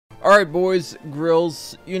Alright, boys,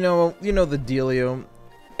 grills, you know the dealio.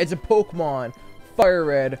 It's a Pokemon Fire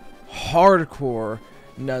Red Hardcore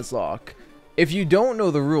Nuzlocke. If you don't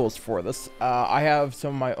know the rules for this, I have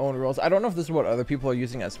some of my own rules. I don't know if this is what other people are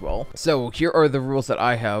using as well. So here are the rules that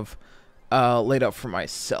I have laid out for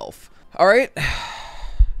myself. Alright,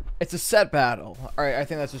 it's a set battle. Alright, I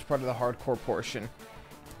think that's just part of the hardcore portion.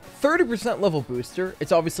 30% level booster.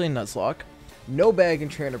 It's obviously a Nuzlocke. No bag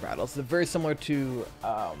and trainer battles. It's very similar to,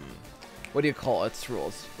 what do you call its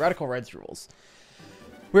rules? Radical Red's rules.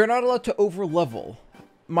 We're not allowed to over level.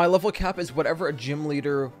 My level cap is whatever a gym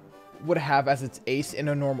leader would have as its ace in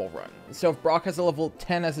a normal run. So if Brock has a level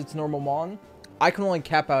 10 as its normal mon, I can only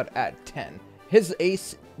cap out at 10. His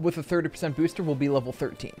ace with a 30% booster will be level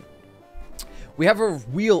 13. We have a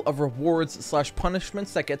wheel of rewards /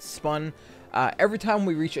 punishments that gets spun every time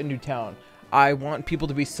we reach a new town. I want people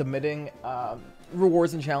to be submitting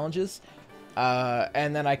rewards and challenges,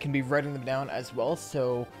 and then I can be writing them down as well.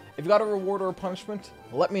 So if you got a reward or a punishment,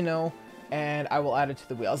 let me know, and I will add it to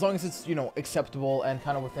the wheel, as long as it's, you know, acceptable and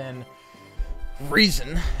kind of within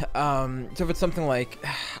reason. So if it's something like,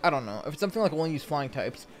 I don't know, if it's something like only use flying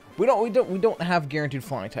types, we don't have guaranteed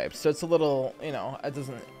flying types, so it's a little, you know,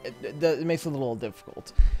 it makes it a little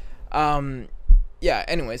difficult. Yeah,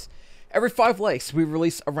 anyways, every 5 likes we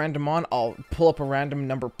release a random mon. I'll pull up a random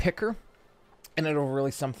number picker and it'll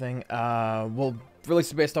release something. We'll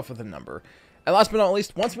release it based off of the number. And last but not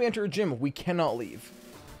least, once we enter a gym, we cannot leave.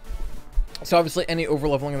 So obviously any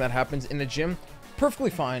overleveling that happens in a gym, perfectly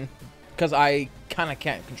fine, because I kind of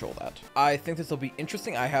can't control that. I think this will be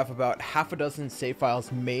interesting. I have about half a dozen save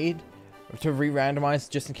files made to re-randomize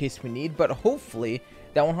just in case we need, but hopefully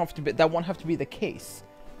that won't have to be the case.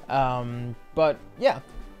 But yeah,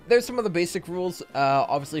 there's some of the basic rules.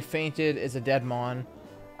 Obviously fainted is a dead mon.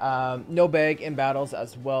 No bag in battles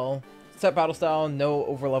as well. Set battle style, no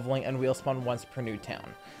overleveling, and wheel spawn once per new town.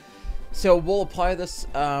 So we'll apply this,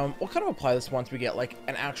 we'll kind of apply this once we get like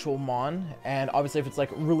an actual mon, and obviously if it's like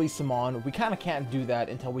release a mon, we kind of can't do that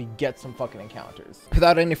until we get some fucking encounters.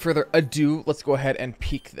 Without any further ado, let's go ahead and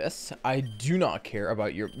peek this. I do not care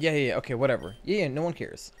about your, yeah, okay, whatever. Yeah, no one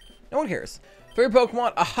cares. No one cares. 3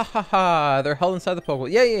 Pokemon, ahahaha, they're held inside the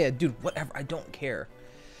Pokemon. Yeah, dude, whatever, I don't care.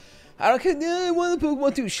 I don't care, I want the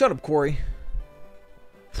Pokemon too. Shut up, Corey.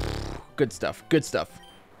 Good stuff, good stuff.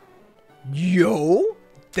 Yo!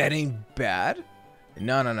 That ain't bad.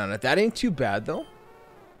 No, that ain't too bad though.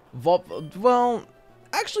 Well,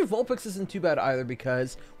 actually Vulpix isn't too bad either,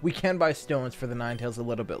 because we can buy stones for the Ninetales a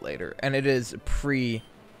little bit later, and it is pre.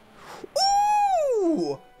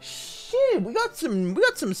 Ooh, shit! We got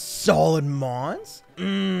some solid mons.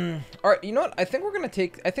 All right, you know what? I think we're gonna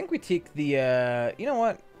take. I think we take the. You know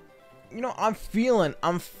what? You know, I'm feeling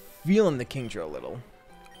the Kingdra a little.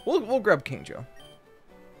 We'll grab Kingdra.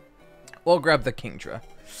 We'll grab the Kingdra.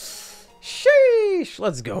 Sheesh,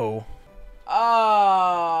 let's go.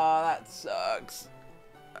 Ah, that sucks.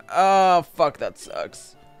 Oh, fuck, that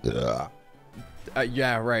sucks.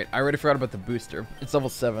 Yeah, right. I already forgot about the booster. It's level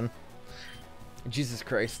 7. Jesus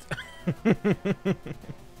Christ. I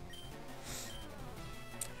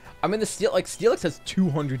mean, the Steelix has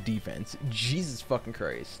 200 defense. Jesus fucking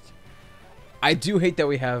Christ. I do hate that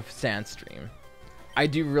we have Sandstream. I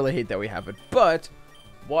do really hate that we have it, but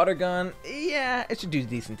Water Gun, yeah, it should do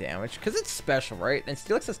decent damage, because it's special, right? And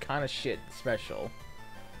Steelix is kind of shit special.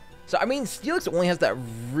 So, I mean, Steelix only has that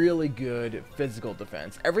really good physical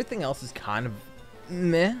defense. Everything else is kind of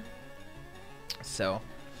meh. So,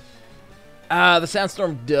 the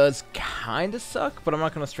Sandstorm does kind of suck, but I'm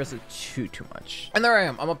not going to stress it too much. And there I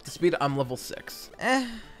am. I'm up to speed. I'm level 6.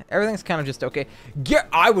 Everything's kind of just okay.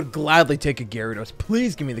 I would gladly take a Gyarados.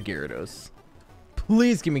 Please give me the Gyarados.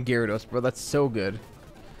 Please give me Gyarados, bro. That's so good.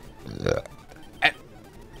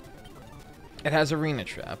 It has Arena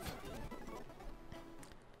Trap.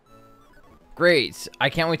 Great.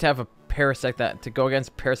 I can't wait to have a Parasect to go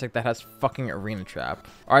against Parasect that has fucking Arena Trap.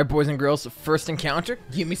 Alright, boys and girls, first encounter.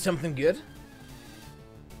 Give me something good.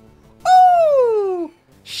 Ooh!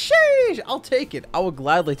 Sheesh! I'll take it. I will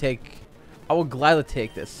gladly take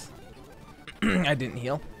this. I didn't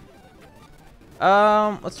heal.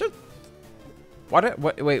 Let's start.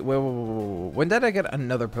 Wait. When did I get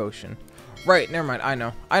another potion? Right, never mind. I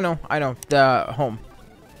know. Home.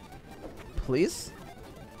 Please?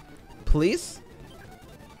 Please?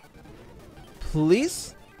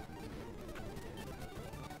 Please?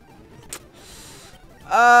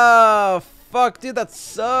 Oh, fuck, dude, that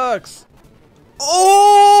sucks.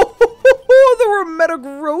 Oh, there were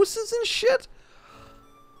Metagrosses and shit.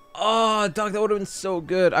 Oh, dog, that would have been so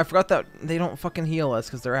good. I forgot that they don't fucking heal us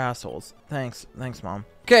because they're assholes. Thanks, Mom.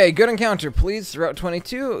 Okay, good encounter, please. Route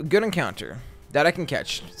 22, good encounter. That I can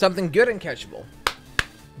catch. Something good and catchable.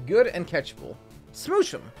 Good and catchable.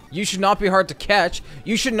 Smoosh him. You should not be hard to catch.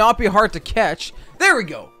 You should not be hard to catch. There we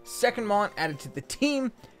go. Second Mon added to the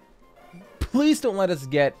team. Please don't let us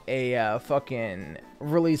get a fucking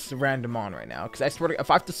release random Mon right now. Because I swear to God,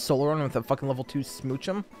 if I have to solo run with a fucking level 2 smooch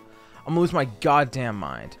him, I'm gonna lose my goddamn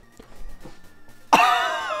mind.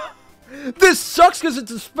 This sucks because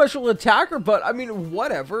it's a special attacker, but I mean,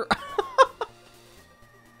 whatever.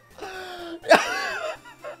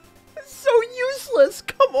 It's so useless.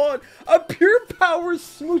 Come on. A pure power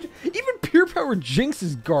smooch. Even pure power Jinx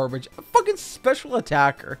is garbage. A fucking special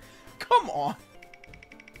attacker. Come on.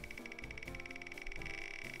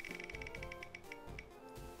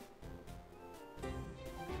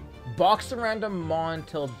 Box a random Mon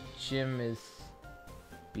till Jim is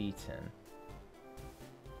beaten.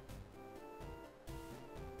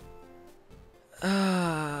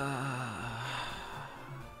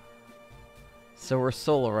 So we're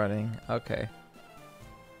solo running. Okay.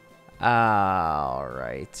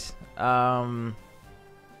 Alright.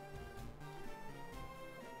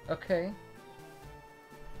 Okay.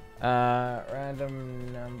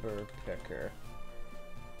 Random number picker.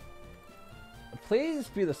 Please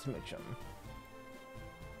be the smoochum.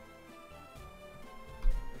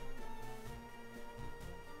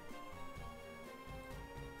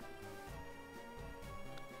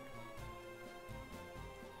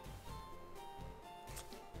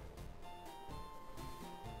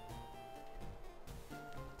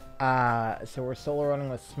 So we're solo running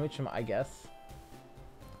with Smoochum, I guess.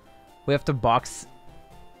 We have to box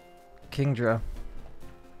Kingdra.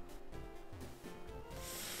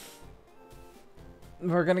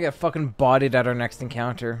 We're gonna get fucking bodied at our next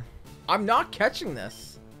encounter. I'm not catching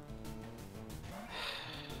this.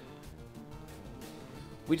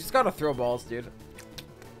 We just gotta throw balls, dude.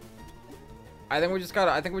 I think we just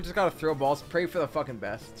gotta throw balls. Pray for the fucking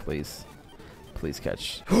best. Please. Please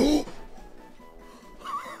catch.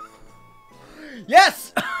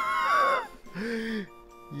 Yes!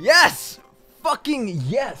 Yes! Fucking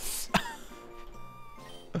yes!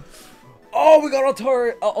 Oh, we got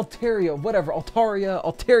Altaria, whatever.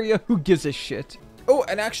 Altaria, who gives a shit? Oh,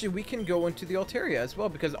 and actually, we can go into the Altaria as well,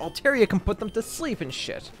 because Altaria can put them to sleep and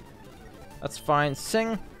shit. That's fine.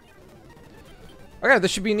 Sing. Okay, this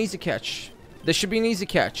should be an easy catch. This should be an easy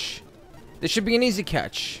catch. This should be an easy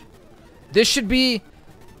catch. This should be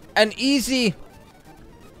an easy...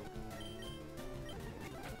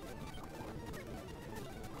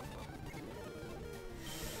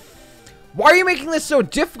 Why are you making this so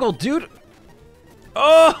difficult, dude?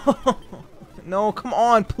 Oh! No, come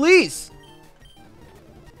on, please!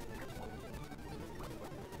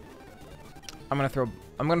 I'm gonna throw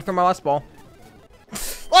my last ball.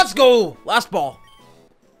 Let's go! Last ball.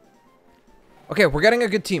 Okay, we're getting a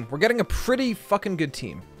good team. We're getting a pretty fucking good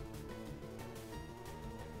team.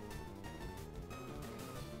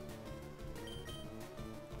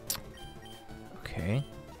 Okay.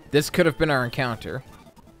 This could have been our encounter.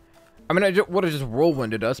 I mean, I would have just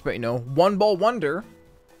whirlwinded us, but you know, one ball wonder,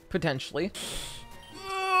 potentially.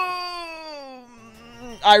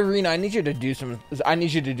 Irina, I need you to do some. I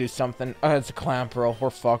need you to do something. It's a clamp roll. We're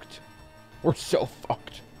fucked. We're so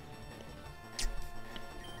fucked.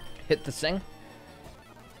 Hit the sing.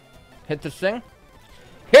 Hit the sing.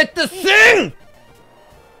 Hit the sing.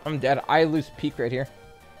 I'm dead. I lose peak right here.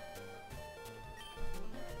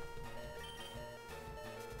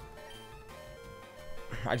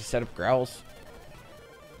 I just set up growls.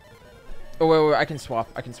 Oh, wait, I can swap.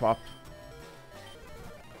 I can swap.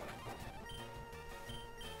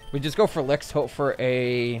 We just go for licks, hope for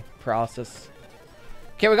a paralysis.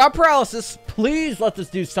 Okay, we got paralysis. Please let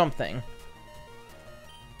this do something.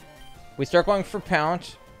 We start going for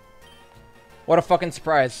pound. What a fucking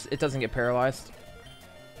surprise. It doesn't get paralyzed.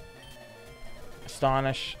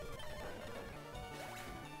 Astonish.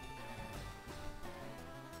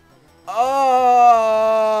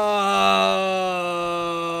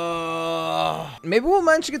 Maybe we'll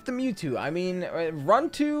manage to get the Mewtwo. I mean, run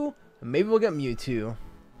 2, maybe we'll get Mewtwo.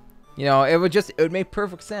 You know, it would make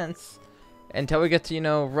perfect sense until we get to, you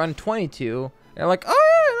know, run 22. And like,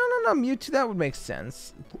 oh, no, Mewtwo, that would make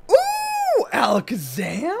sense. Ooh,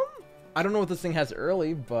 Alakazam? I don't know what this thing has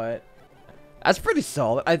early, but that's pretty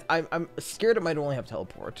solid. I'm scared it might only have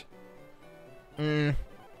teleport. I'm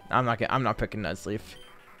not picking Nuzleaf.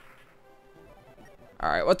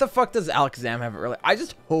 Alright, what the fuck does Alakazam have early? I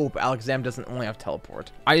just hope Alakazam doesn't only have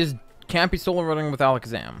teleport. I just can't be solo running with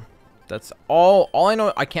Alakazam. That's all I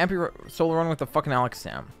know. I can't be solo running with the fucking Alex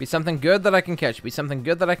Sam. Be something good that I can catch. Be something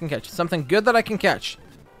good that I can catch. Something good that I can catch.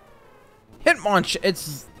 Hitmonch.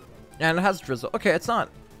 It's... And it has drizzle. Okay, it's not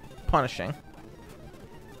punishing.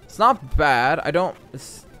 It's not bad. I don't...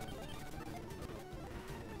 It's...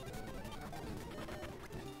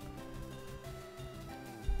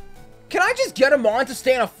 Can I just get him on to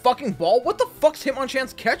stay on a fucking ball? What the fuck's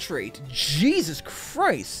Hitmonchan's catch rate? Jesus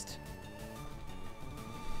Christ.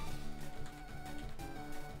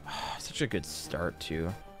 Such a good start,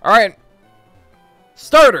 too. Alright.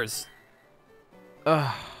 Starters.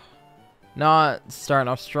 Not starting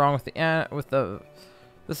off strong with the...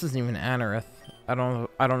 This isn't even Anorith. I don't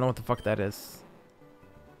know what the fuck that is.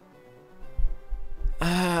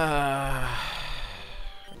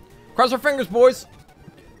 Cross our fingers, boys.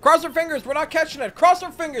 Cross our fingers. We're not catching it. Cross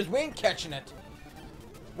our fingers. We ain't catching it.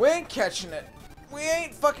 We ain't catching it. We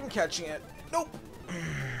ain't fucking catching it. Nope.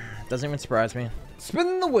 Doesn't even surprise me.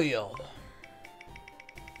 Spin the wheel.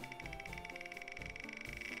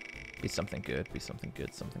 Be something good. Be something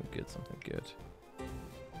good. Something good. Something good.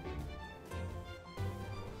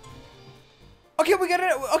 Okay, we got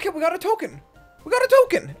it. Okay, we got a token. We got a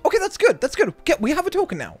token. Okay, that's good. That's good. Okay, we have a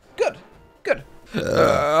token now. Good. Good.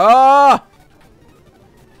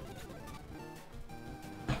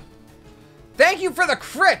 Thank you for the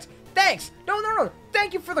crit. Thanks. No.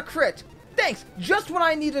 Thank you for the crit. Thanks. Just what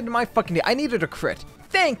I needed in my fucking day. I needed a crit.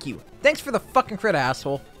 Thank you. Thanks for the fucking crit,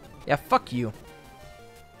 asshole. Yeah, fuck you.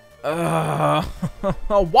 Why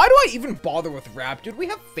do I even bother with Rap, dude? We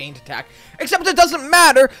have Feint Attack. Except it doesn't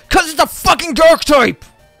matter, because it's a fucking Dark type!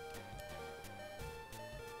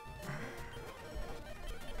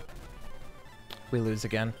 We lose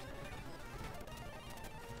again.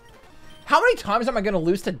 How many times am I gonna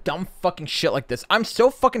lose to dumb fucking shit like this? I'm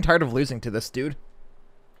so fucking tired of losing to this, dude.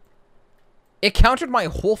 It countered my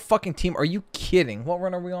whole fucking team. Are you kidding? What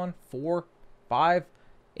run are we on? 4? 5?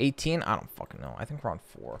 18? I don't fucking know. I think we're on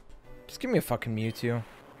 4. Just give me a fucking Mewtwo.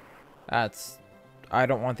 That's... I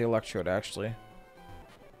don't want the Electrode, actually.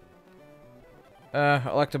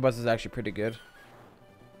 Electabuzz is actually pretty good.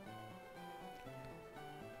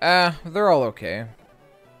 They're all okay.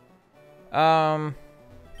 I'll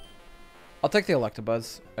take the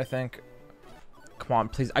Electabuzz, I think. Come on,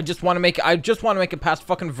 please. I just want to make it past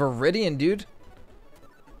fucking Viridian, dude.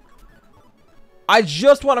 I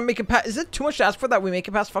just want to make it past... Is it too much to ask for that we make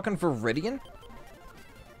it past fucking Viridian?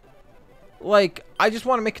 Like, I just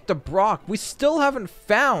want to make it to Brock. We still haven't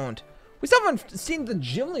found... We still haven't seen the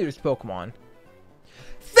Gym Leader's Pokemon.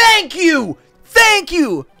 Thank you! Thank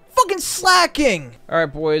you! Fucking slacking!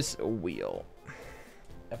 Alright, boys. Wheel.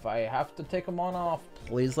 If I have to take them on off,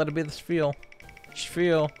 please let it be the Spiel.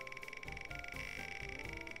 Spiel.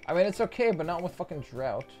 I mean, it's okay, but not with fucking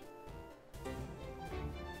Drought.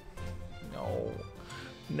 No.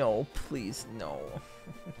 No, please, no.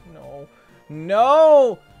 No.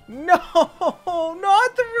 No! No!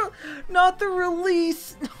 Not the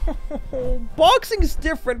release! No. Boxing is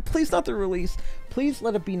different. Please, not the release. Please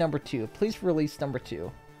let it be number 2. Please release number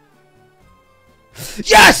 2.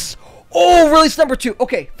 Yes! Oh, release number 2.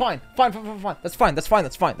 Okay, fine. Fine. That's fine. Let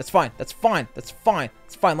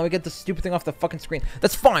me get this stupid thing off the fucking screen.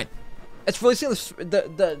 That's fine. It's releasing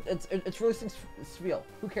it's releasing Spiel.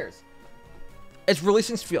 Who cares? It's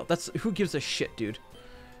releasing Spiel. That's who gives a shit, dude.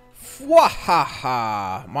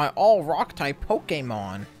 Wahaha! My all rock type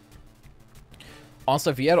Pokemon.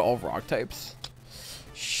 Also, if you had all rock types,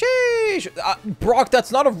 sheesh. Brock,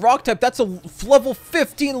 that's not a rock type. That's a level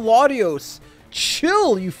 15 Latios.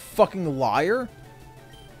 Chill, you fucking liar.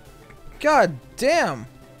 God damn.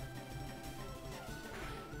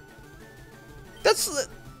 That's...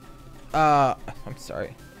 I'm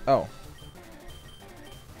sorry. Oh.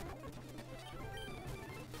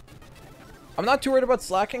 I'm not too worried about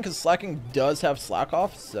slacking, because slacking does have slack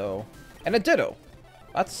off, so... And a Ditto.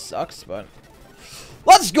 That sucks, but...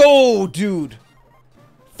 Let's go, dude!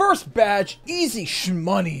 First badge, easy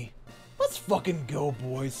shmoney. Let's fucking go,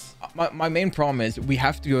 boys. My main problem is we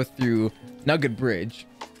have to go through Nugget Bridge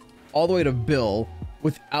all the way to Bill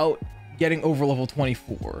without getting over level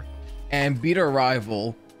 24 and beat our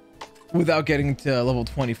rival without getting to level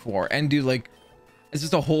 24 and do like it's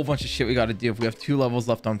just a whole bunch of shit we got to do if we have 2 levels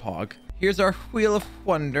left on Pog. Here's our Wheel of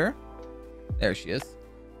Wonder. There she is.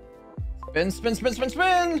 Spin, spin, spin, spin,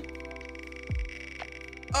 spin.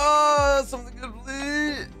 Something good,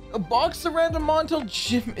 please. A box of random until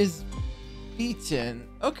Gym is beaten.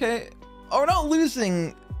 Okay. Oh, we're not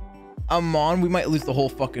losing a Mon. We might lose the whole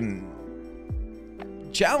fucking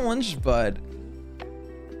challenge, but...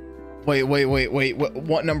 Wait.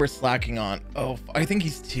 What number is slacking on? Oh, I think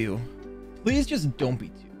he's 2. Please just don't be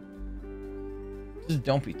 2. Just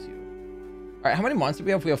don't be 2. All right, how many monsters do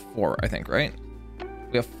we have? We have 4, I think, right?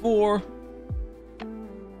 We have 4.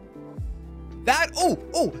 That,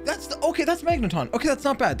 that's the, okay, that's Magneton. Okay, that's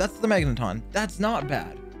not bad. That's the Magneton. That's not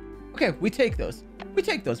bad. Okay, we take those. We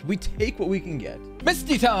take those. We take what we can get.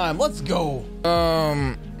 Misty time, let's go.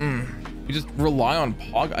 We just rely on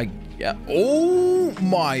Pog, I guess. Oh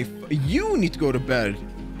my, you need to go to bed,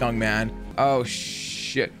 young man. Oh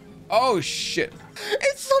shit. Oh shit.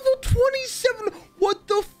 It's level 27. What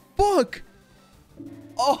the fuck?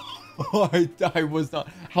 Oh, I was not,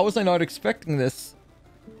 how was I not expecting this?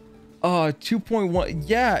 2.1.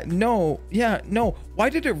 Yeah, no. Why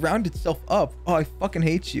did it round itself up? Oh, I fucking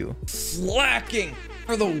hate you. Slacking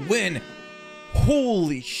for the win.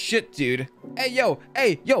 Holy shit, dude. Hey, yo,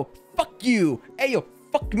 fuck you. Hey, yo,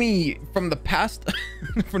 fuck me from the past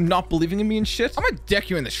for not believing in me and shit. I'm gonna deck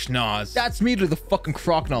you in the schnoz. That's me to the fucking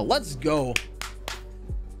crocodile. Let's go.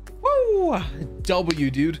 Woo! W,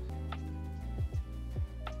 dude.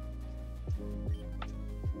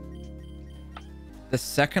 The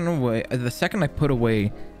second I put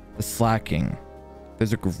away the slacking,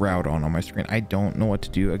 there's a Groudon on my screen. I don't know what to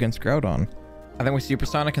do against Groudon. I think we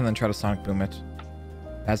Supersonic and then try to Sonic Boom it.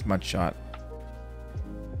 That's Mud Shot.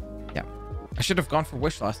 Yeah. I should have gone for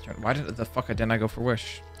Wish last turn. Why did the fuck didn't I go for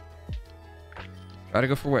Wish? Try to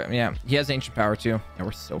go for Wish. Yeah, he has Ancient Power too. Yeah,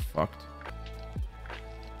 we're so fucked.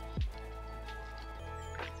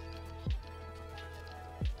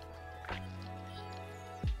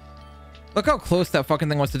 Look how close that fucking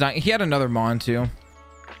thing was to dying. He had another Mon too.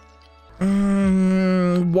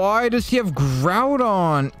 Why does he have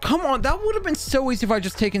Groudon? Come on, that would have been so easy if I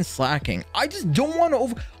just taken slacking. I just didn't want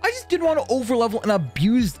to over level and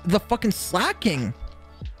abuse the fucking slacking.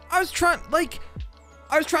 I was trying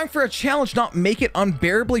for a challenge, not make it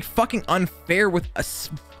unbearably fucking unfair with a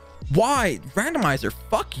why randomizer.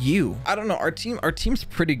 Fuck you. I don't know. Our team's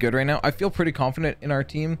pretty good right now. I feel pretty confident in our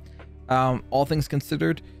team. All things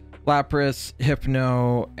considered. Lapras,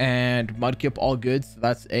 Hypno, and Mudkip all good. So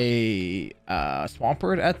that's a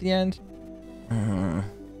Swampert at the end.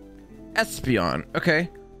 Espeon. Okay.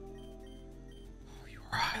 Oh, you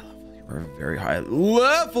are high level. You are very high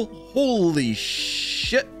level. Holy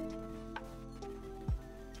shit.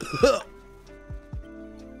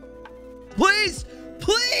 Please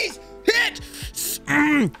hit.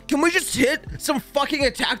 Can we just hit some fucking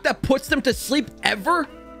attack that puts them to sleep ever?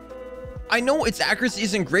 I know its accuracy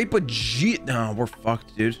isn't great, but gee, no, we're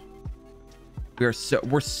fucked, dude. We're so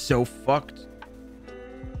fucked.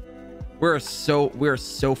 We're so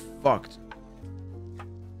fucked.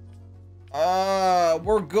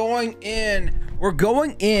 We're going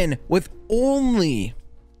in with only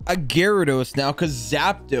a Gyarados now, cause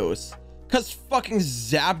fucking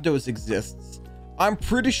Zapdos exists. I'm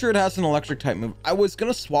pretty sure it has an electric type move. I was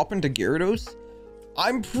gonna swap into Gyarados.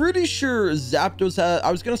 I'm pretty sure Zapdos has,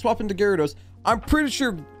 I was gonna swap into Gyarados. I'm pretty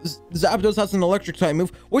sure Zapdos has an electric type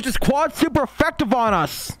move, which is quad super effective on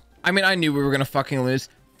us. I mean, I knew we were gonna fucking lose.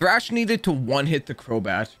 Thrash needed to one-hit the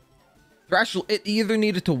Crobat. It either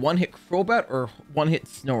needed to one-hit Crobat or one-hit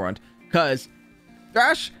Snorunt. Cause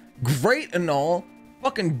Thrash, great and all,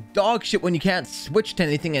 fucking dog shit when you can't switch to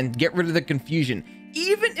anything and get rid of the confusion.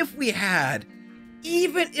 Even if we had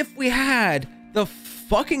the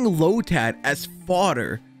fucking Lotad as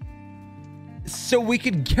fodder so we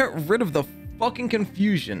could get rid of the fucking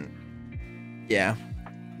confusion. Yeah.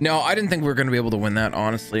 No, I didn't think we were going to be able to win that,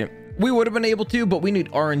 honestly. We would have been able to, but we need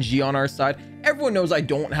RNG on our side. Everyone knows I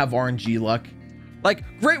don't have RNG luck. Like,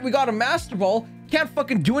 great, we got a Master Ball. Can't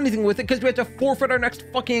fucking do anything with it because we have to forfeit our next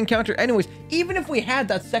fucking encounter. Anyways, even if we had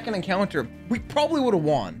that second encounter, we probably would have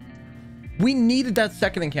won. We needed that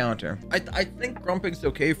second encounter. I think Grumpig's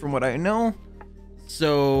okay from what I know.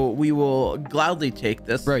 So we will gladly take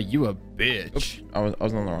this. Bro, you a bitch. Oops, I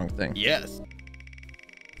was on the wrong thing. Yes.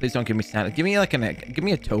 Please don't give me Santa. Give me like give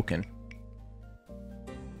me a token.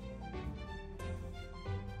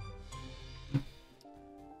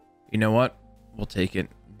 You know what? We'll take it.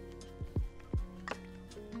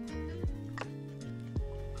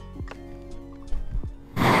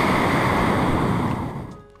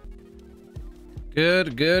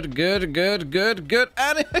 Good.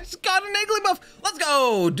 And it's got an Iggly buff. Let's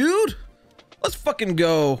go, dude. Let's fucking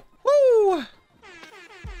go. Woo.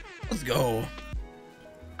 Let's go.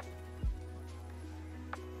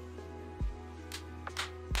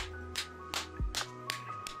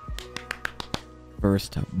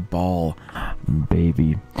 First ball,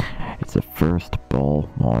 baby. It's a first ball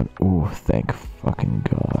mod. Oh, thank fucking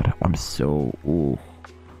God. I'm so, ooh.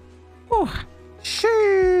 Oh,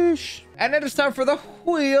 sheesh. And it is time for the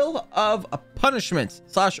wheel of punishments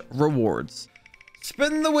 / rewards.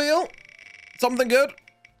 Spin the wheel. something good.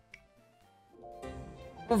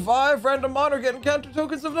 Revive random honor, get encounter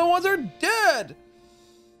tokens if no ones are dead.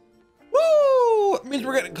 Woo! It means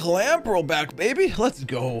we're getting clamp roll back, baby. Let's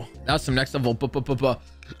go. That's some next level.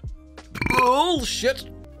 Oh shit!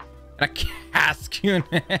 And a cask.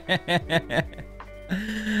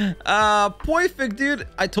 Perfect, dude.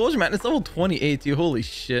 I told you, man. It's level 28, dude. Holy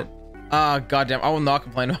shit. Goddamn. I will not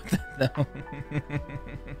complain about that though.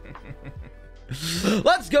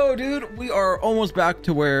 Let's go, dude. We are almost back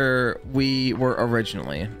to where we were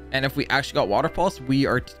originally, and if we actually got water pulse, we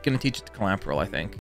are gonna teach it to clamp roll, I think.